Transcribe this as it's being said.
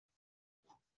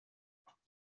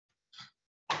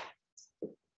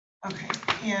Okay,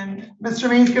 and Mr.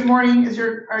 Maines, good morning.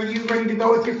 Are you ready to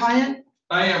go with your client?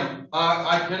 I am.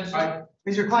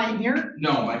 Is your client here?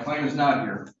 No, my client is not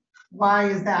here. Why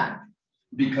is that?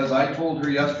 Because I told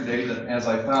her yesterday that as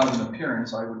I filed an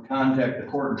appearance, I would contact the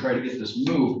court and try to get this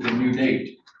moved to a new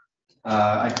date.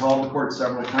 I called the court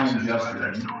several times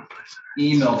yesterday,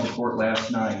 emailed the court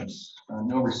last night,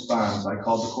 no response. I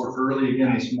called the court early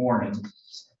again this morning,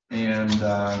 and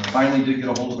finally did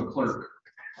get a hold of a clerk.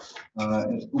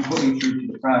 Who put me through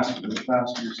to the prosecutor. The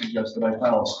prosecutor suggested I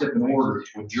file a stipend order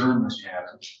to adjourn this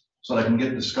matter so that I can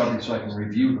get discovery so I can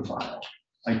review the file.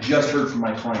 I just heard from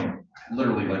my client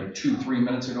literally like 2-3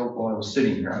 minutes ago while I was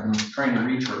sitting here. I've been trying to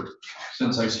reach her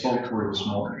since I spoke to her this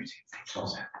morning. So,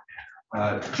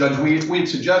 Judge, we had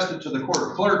suggested to the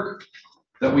court clerk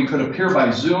that we could appear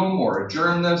by Zoom or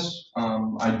adjourn this.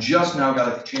 I just now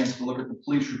got a chance to look at the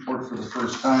police report for the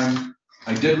first time.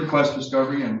 I did request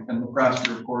discovery, and the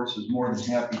prosecutor, of course, is more than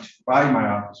happy to provide my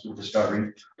office with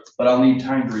discovery, but I'll need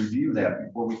time to review that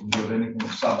before we can give anything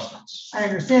of substance. I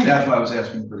understand. That's why I was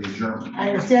asking for the adjournment.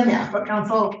 I understand that, but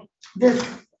counsel, the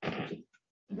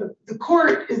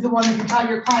court is the one that can tell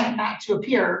your client not to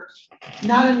appear,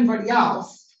 not anybody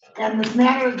else. And this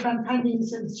matter has been pending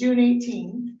since June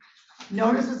 18th.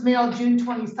 Notice was mailed June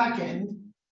 22nd.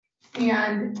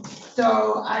 And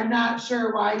so I'm not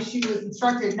sure why she was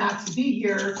instructed not to be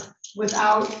here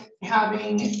without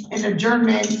having an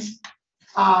adjournment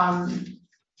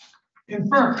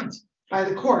confirmed by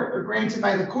the court or granted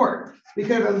by the court. We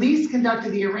could have at least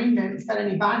conducted the arraignment, set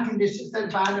any bond conditions,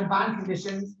 set bond and bond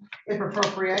conditions if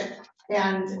appropriate,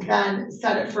 and then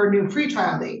set it for a new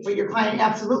pretrial date. But your client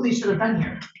absolutely should have been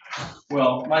here.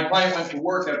 Well, my client went to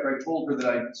work after I told her that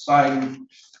I signed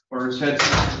or said to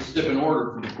stip an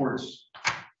order for the court's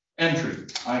entry.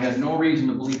 I had no reason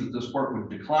to believe that this court would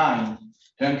decline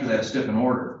to enter that stip an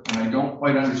order, and I don't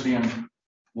quite understand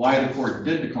why the court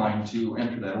did decline to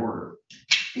enter that order.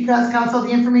 Because counsel, the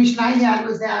information I had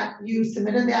was that you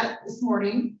submitted that this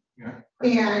morning,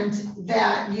 and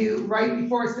that you, right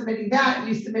before submitting that,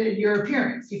 you submitted your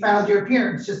appearance. You filed your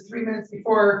appearance just 3 minutes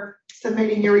before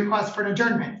submitting your request for an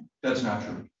adjournment. That's not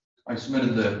true. I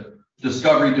submitted the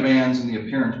discovery demands and the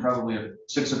appearance probably at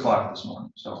 6 o'clock this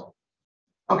morning. So,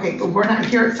 okay, but we're not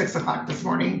here at 6 o'clock this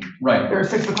morning. Right. They're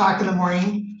 6 o'clock in the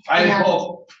morning. I had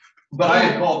called, but I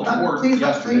had called the court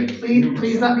yesterday.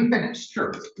 Please let me finish.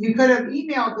 Sure. You could have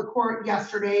emailed the court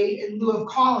yesterday in lieu of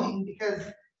calling, because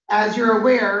as you're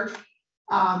aware,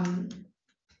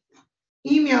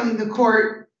 emailing the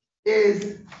court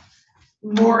is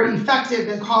more effective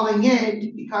than calling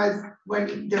in, because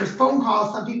when there's phone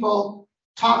calls, some people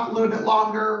talk a little bit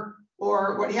longer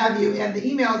or what have you, and the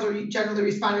emails are generally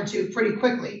responded to pretty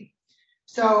quickly.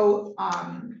 So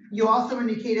you also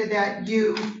indicated that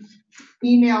you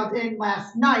emailed in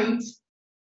last night,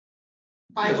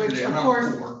 by yesterday, which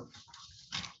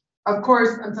of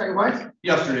course, I'm sorry, what?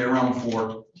 Yesterday around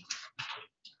 4.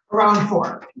 Around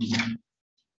 4. Mm-hmm.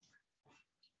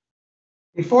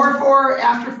 Before 4,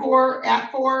 after 4,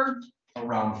 at 4?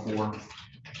 Around 4.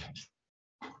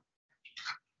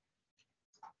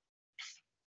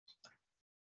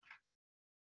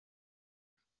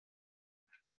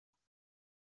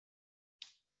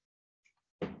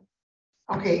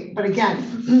 Okay, but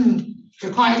again,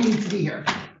 your client needs to be here.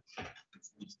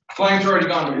 Client's already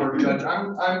gone to work, Judge.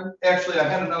 I'm actually, I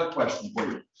had another question for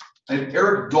you. I have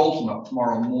Eric Dalton up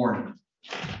tomorrow morning.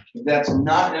 That's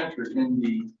not entered in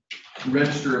the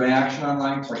register of action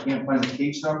online, so I can't find the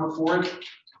case number for it.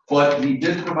 But he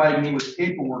did provide me with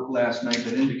paperwork last night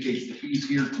that indicates that he's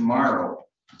here tomorrow,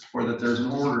 or that there's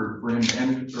an order for him to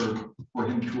enter, or for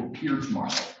him to appear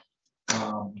tomorrow.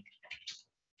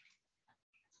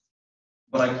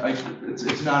 But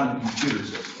it's not in the computer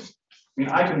system. I mean,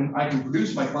 I can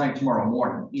produce my client tomorrow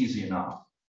morning, easy enough.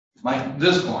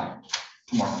 This client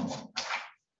tomorrow morning,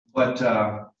 but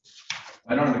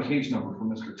I don't have a case number for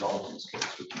Mr. Dalton's case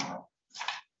for tomorrow.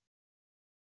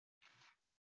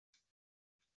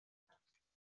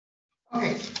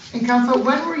 Okay, and counsel,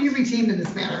 when were you retained in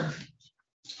this matter?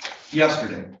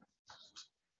 Yesterday.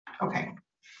 Okay,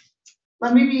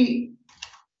 let me be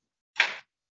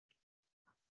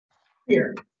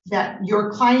clear that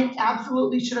your client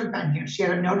absolutely should have been here. She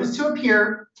had a notice to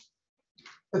appear.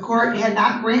 The court had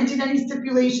not granted any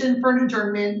stipulation for an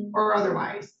adjournment or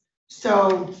otherwise.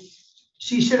 So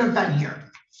she should have been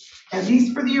here, at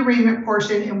least for the arraignment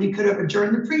portion, and we could have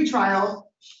adjourned the pretrial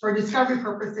for discovery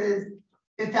purposes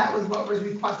if that was what was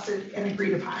requested and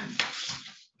agreed upon.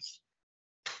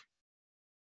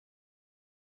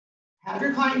 Have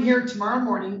your client here tomorrow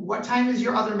morning. What time is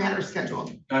your other matter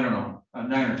scheduled? I don't know,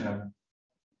 9 or 10.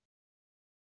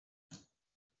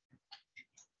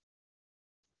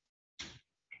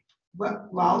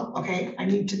 Well, okay, I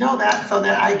need to know that so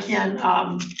that I can,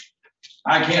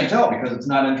 I can't tell because it's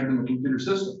not entered in the computer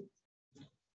system.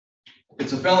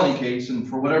 It's a felony case, and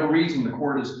for whatever reason, the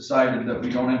court has decided that we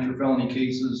don't enter felony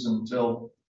cases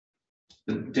until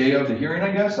the day of the hearing,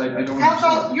 I guess. I don't counsel,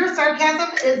 understand. your sarcasm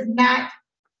is not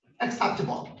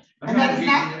acceptable. I'm And not that is engaging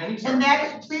not, in any and that,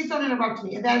 sarcasm. please don't interrupt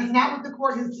me, and that is not what the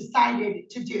court has decided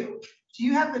to do. Do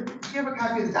you have a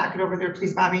copy of the docket over there,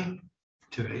 please, Bobby?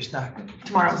 Today's docket,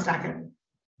 Tomorrow's docket.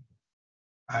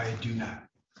 I do not.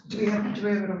 Do we have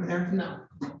it over there? No.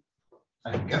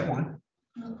 I can get one.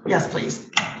 Yes, please.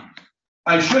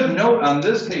 I should note on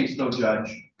this case, though,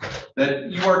 Judge,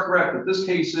 that you are correct, that this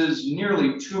case is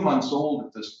nearly 2 months old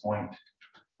at this point.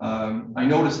 I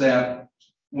noticed that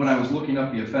when I was looking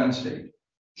up the offense date.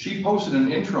 She posted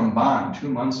an interim bond 2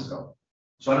 months ago.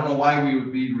 So I don't know why we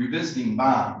would be revisiting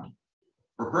bond.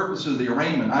 For purposes of the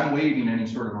arraignment, I'm waiving any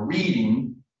sort of a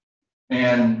reading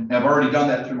and have already done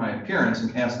that through my appearance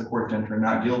and asked the court to enter a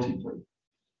not guilty plea.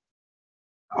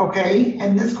 Okay,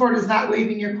 and this court is not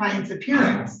waiving your client's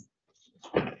appearance.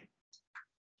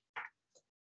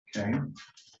 Okay.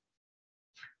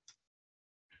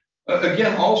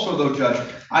 Again, also though, Judge,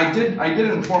 I did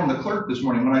inform the clerk this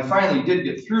morning when I finally did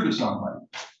get through to somebody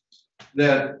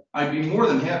that I'd be more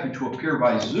than happy to appear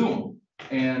by Zoom.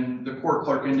 And the court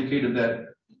clerk indicated that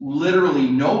literally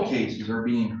no cases are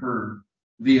being heard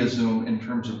via Zoom in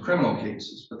terms of criminal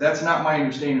cases, but that's not my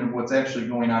understanding of what's actually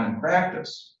going on in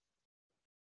practice.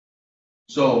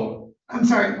 So I'm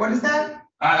sorry, what is that?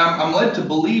 I'm led to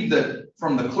believe that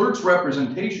from the clerk's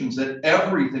representations that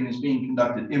everything is being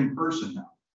conducted in person now.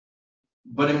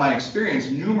 But in my experience,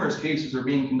 numerous cases are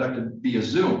being conducted via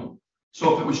Zoom.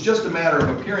 So if it was just a matter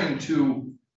of appearing to,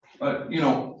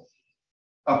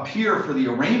 appear for the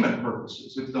arraignment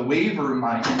purposes, if the waiver in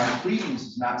my pleadings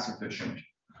is not sufficient,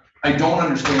 I don't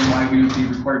understand why we would be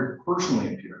required to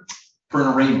personally appear for an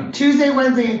arraignment. Tuesday,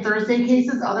 Wednesday, and Thursday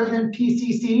cases other than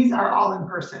PCCs are all in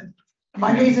person.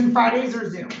 Mondays and Fridays are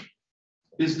Zoom.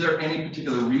 Is there any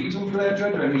particular reason for that,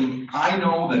 Judge? I mean, I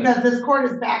know that. Because this court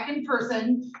is back in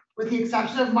person, with the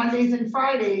exception of Mondays and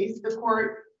Fridays, the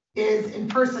court is in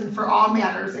person for all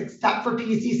matters except for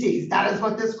PCCs. That is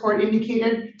what this court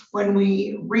indicated when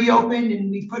we reopened and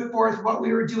we put forth what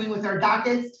we were doing with our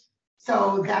dockets.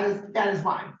 So that is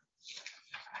why.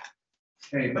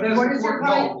 Okay, but as What the is your court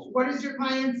client? knows, What is your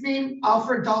client's name?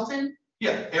 Alfred Dalton?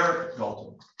 yeah, Eric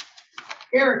Dalton.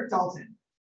 Eric Dalton.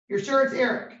 You're sure it's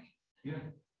Eric? Yeah.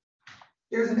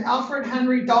 There's an Alfred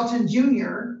Henry Dalton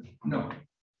Jr. No.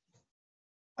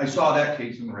 I saw that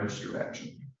case in the register of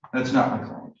action. That's not my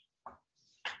client.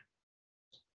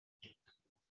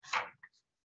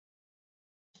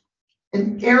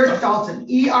 And Eric Dalton,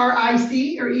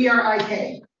 E-R-I-C or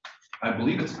E-R-I-K? I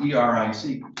believe it's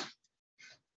ERIC.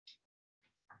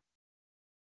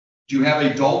 Do you have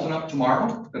a Dalton up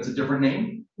tomorrow? That's a different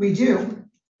name? We do.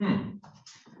 Hmm.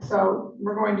 So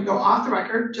we're going to go off the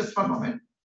record, just one moment.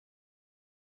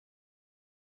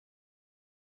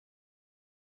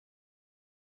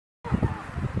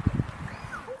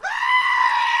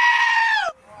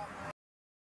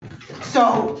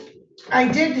 So I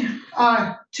did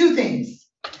two things.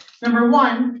 Number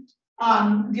one,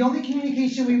 the only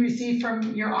communication we received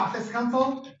from your office,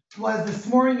 counsel, was this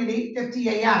morning at 8:50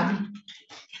 a.m.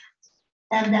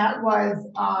 And that was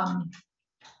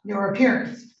your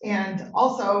appearance. And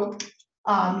also,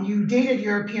 you dated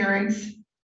your appearance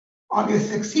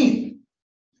August 16th,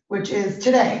 which is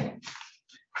today.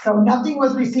 So nothing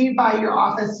was received by your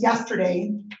office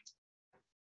yesterday.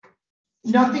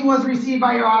 Nothing was received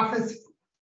by your office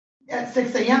at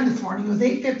 6 a.m. this morning. It was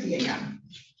 8:50 a.m.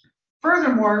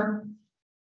 Furthermore,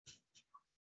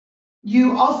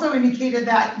 you also indicated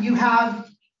that you have,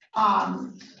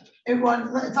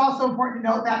 it's also important to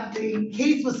note that the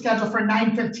case was scheduled for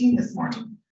 9:15 this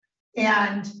morning.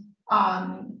 And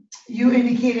you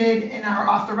indicated in our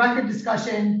off the record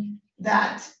discussion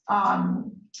that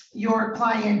your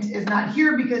client is not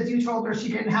here because you told her she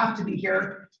didn't have to be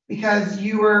here because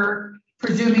you were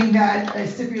presuming that a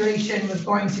stipulation was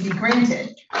going to be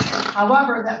granted.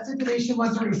 However, that stipulation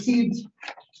wasn't received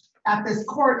at this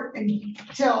court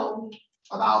until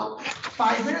about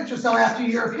 5 minutes or so after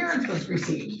your appearance was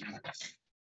received.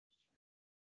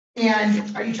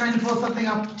 And are you trying to pull something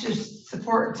up to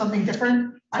support something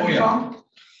different? Oh, yeah.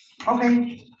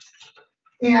 Okay.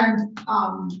 And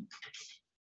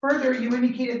further, you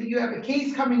indicated that you have a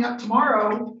case coming up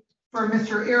tomorrow for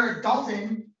Mr. Eric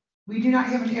Dalton. We do not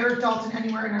have an Eric Dalton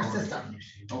anywhere in our system.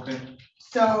 Okay.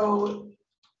 So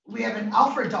we have an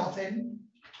Alfred Dalton.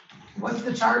 What's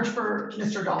the charge for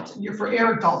Mr. Dalton? You're for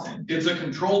Eric Dalton. It's a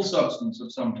controlled substance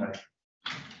of some type.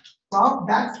 Well,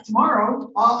 that's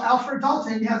tomorrow. Alfred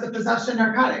Dalton has a possession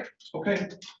narcotic. Okay,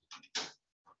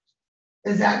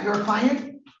 Is that your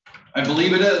client? I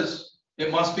believe it is.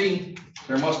 It must be.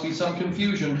 There must be some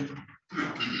confusion.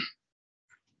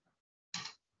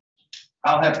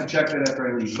 I'll have to check that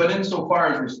after I leave. But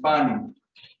insofar as responding,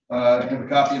 I have a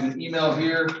copy of an email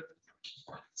here.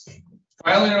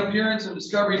 Filing an appearance and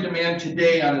discovery demand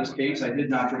today on this case. I did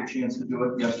not get a chance to do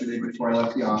it yesterday before I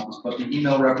left the office, but the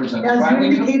email represents. As you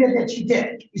filing. indicated that you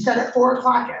did. You said at 4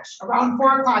 o'clock-ish. Around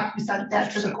 4 o'clock, you sent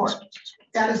that to the court.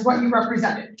 That is what you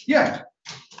represented. Yeah.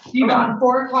 Email. Around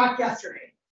 4 o'clock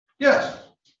yesterday. Yes.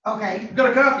 Okay. Got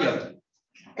a copy of it.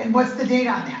 And what's the date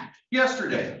on that?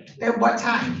 Yesterday. At what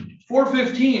time?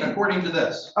 4:15, according to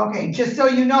this. Okay, just so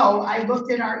you know, I looked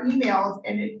in our emails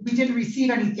and we didn't receive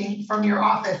anything from your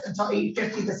office until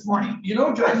 8:50 this morning. You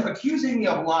know, Judge, accusing me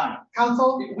of lying.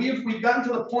 Counsel, We've gotten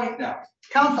to the point now.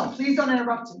 counsel, please don't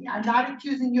interrupt me. I'm not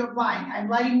accusing you of lying. I'm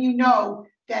letting you know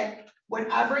that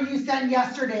whatever you sent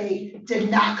yesterday did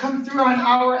not come through on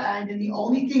our end, and the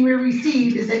only thing we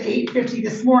received is at 8:50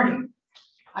 this morning.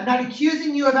 I'm not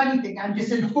accusing you of anything. I'm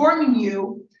just informing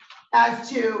you as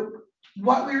to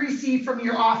what we received from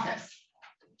your office.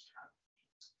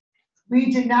 We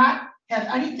did not have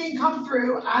anything come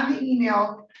through on the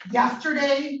email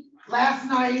yesterday, last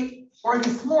night, or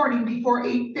this morning before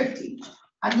 8:50.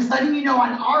 I'm just letting you know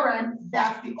on our end,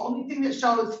 that's the only thing that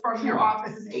shows from your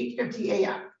office is 8:50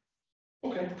 a.m.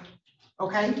 Okay.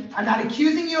 Okay? I'm not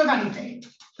accusing you of anything.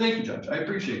 Thank you, Judge. I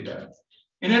appreciate that.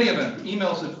 In any event, the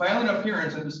email said filing an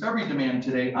appearance and discovery demand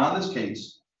today on this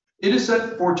case. It is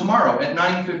set for tomorrow at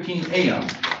 9:15 a.m.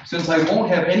 Since I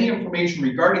won't have any information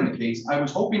regarding the case, I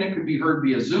was hoping it could be heard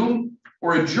via Zoom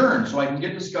or adjourned so I can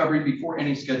get discovery before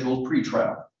any scheduled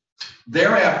pretrial.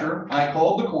 Thereafter, I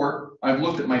called the court. I've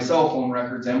looked at my cell phone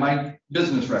records and my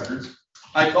business records.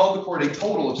 I called the court a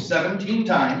total of 17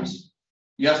 times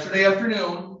yesterday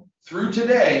afternoon through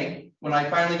today when I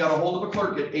finally got a hold of a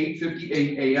clerk at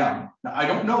 8:58 a.m. Now, I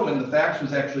don't know when the fax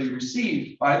was actually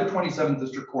received by the 27th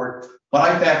District Court, but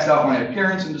I faxed out my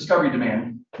appearance and discovery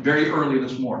demand very early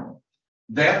this morning.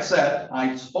 That said,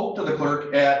 I spoke to the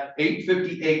clerk at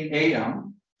 8:58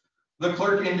 a.m. The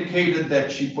clerk indicated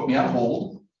that she put me on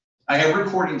hold. I have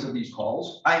recordings of these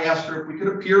calls. I asked her if we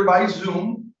could appear by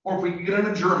Zoom or if we could get an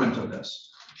adjournment of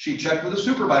this. She checked with the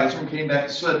supervisor and came back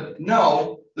and said,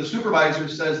 no, the supervisor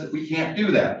says that we can't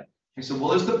do that. I said,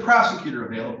 well, is the prosecutor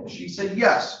available? She said,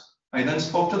 yes. I then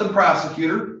spoke to the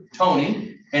prosecutor,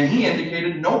 Tony, and he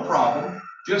indicated no problem.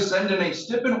 Just send in a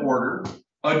stipend order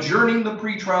adjourning the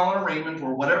pretrial and arraignment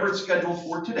or whatever it's scheduled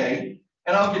for today,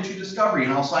 and I'll get you discovery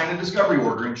and I'll sign a discovery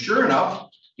order. And sure enough,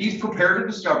 he's prepared a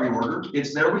discovery order.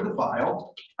 It's there with the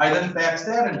file. I then faxed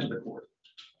that into the court.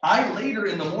 I later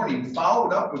in the morning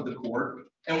followed up with the court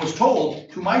and was told,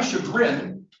 to my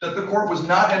chagrin, that the court was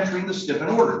not entering the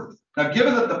stipend order. Now,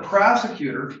 given that the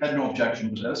prosecutor had no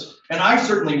objection to this, and I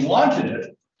certainly wanted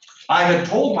it, I had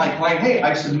told my client, hey,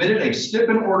 I submitted a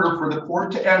stipend order for the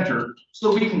court to enter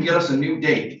so we can get us a new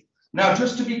date. Now,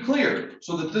 just to be clear,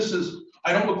 so that this is,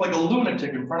 I don't look like a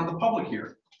lunatic in front of the public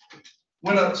here.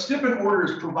 When a stipend order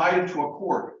is provided to a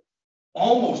court,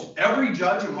 almost every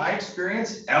judge in my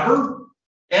experience ever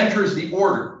enters the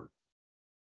order.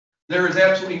 There is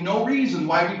absolutely no reason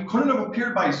why we couldn't have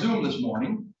appeared by Zoom this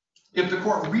morning if the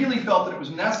court really felt that it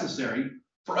was necessary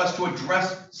for us to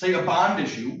address, say, a bond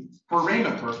issue for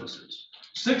arraignment purposes.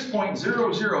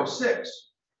 6.006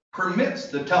 permits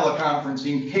the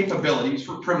teleconferencing capabilities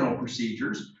for criminal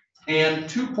procedures, and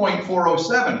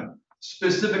 2.407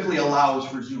 specifically allows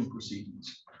for Zoom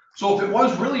proceedings. So if it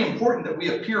was really important that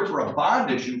we appear for a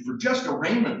bond issue for just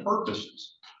arraignment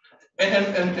purposes,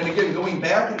 and again, going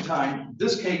back in time,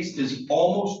 this case is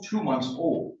almost 2 months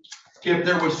old. If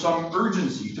there was some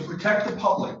urgency to protect the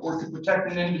public or to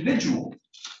protect an individual,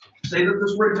 say that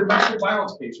this were a domestic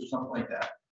violence case or something like that,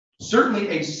 certainly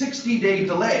a 60-day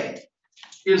delay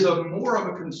is more of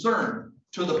a concern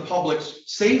to the public's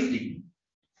safety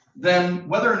than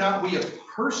whether or not we have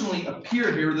personally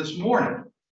appeared here this morning.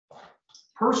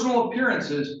 Personal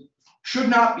appearances should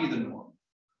not be the norm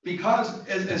because,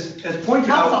 as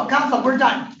pointed out. Counsel, we're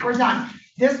done.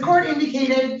 This court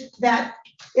indicated that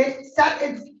it set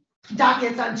its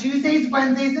dockets on Tuesdays,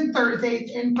 Wednesdays, and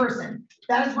Thursdays in person.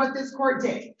 That is what this court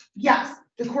did. Yes,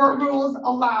 the court rules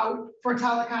allow for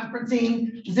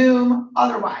teleconferencing, Zoom,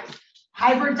 otherwise.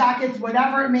 Hybrid dockets,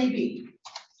 whatever it may be.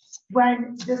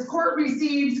 When this court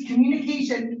receives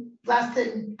communication less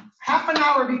than half an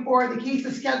hour before the case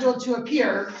is scheduled to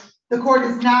appear, the court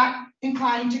is not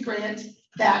inclined to grant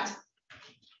that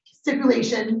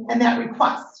stipulation and that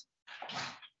request.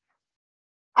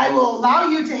 I will allow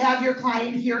you to have your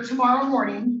client here tomorrow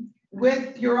morning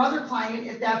with your other client,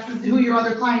 if that's who your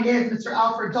other client is, Mr.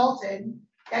 Alfred Dalton,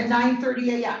 at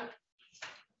 9:30 a.m.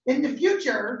 In the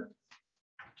future,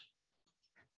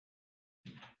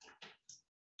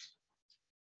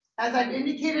 as I've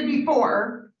indicated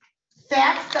before,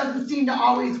 fax doesn't seem to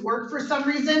always work for some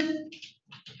reason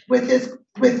with this,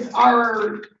 with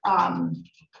our,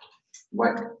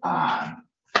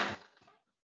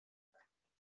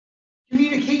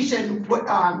 communication,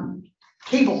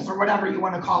 cables or whatever you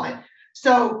want to call it.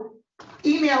 So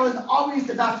email is always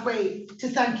the best way to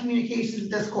send communications to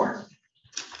this court.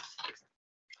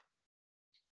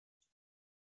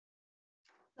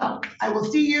 So I will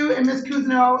see you and Ms.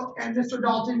 Kuzno and Mr.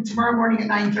 Dalton tomorrow morning at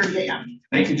 9:30 a.m.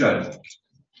 Thank you, Judge.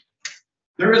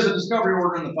 There is a discovery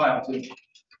order in the file too,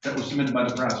 that was submitted by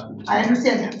the prosecutor. I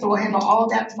understand that, so we'll handle all of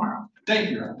that tomorrow. Thank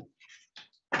you, Your Honor.